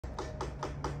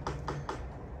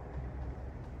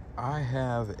I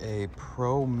have a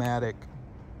Promatic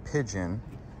Pigeon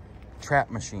trap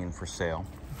machine for sale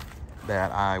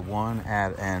that I won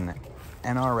at an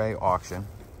NRA auction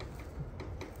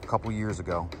a couple years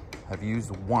ago. I've used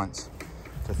once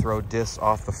to throw discs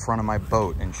off the front of my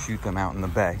boat and shoot them out in the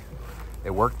bay.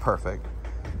 It worked perfect.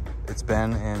 It's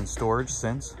been in storage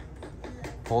since.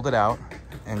 Pulled it out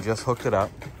and just hooked it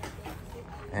up.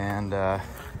 And I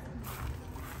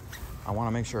want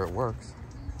to make sure it works.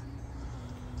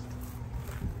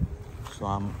 So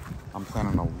I'm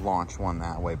planning to launch one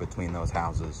that way between those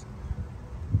houses.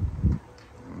 It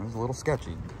was a little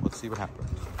sketchy. Let's see what happens.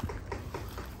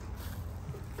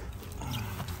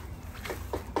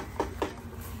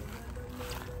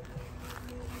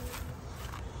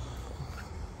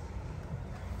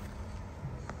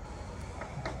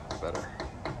 Better.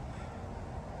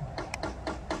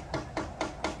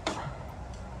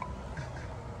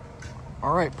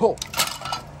 All right, pull.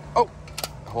 Oh,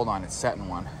 hold on, it's setting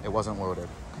one. It wasn't loaded.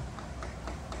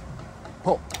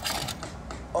 Pull.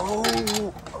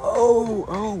 Oh, oh,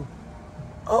 oh,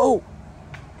 oh.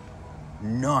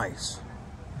 Nice.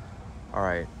 All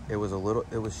right, it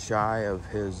was shy of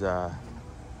his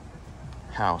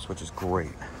house, which is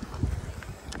great.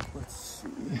 Let's see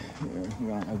here, we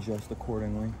gotta adjust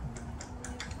accordingly.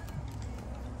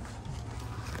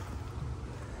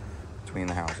 Between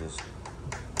the houses.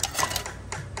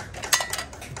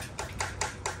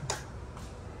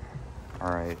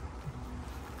 All right,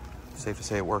 safe to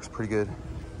say it works pretty good.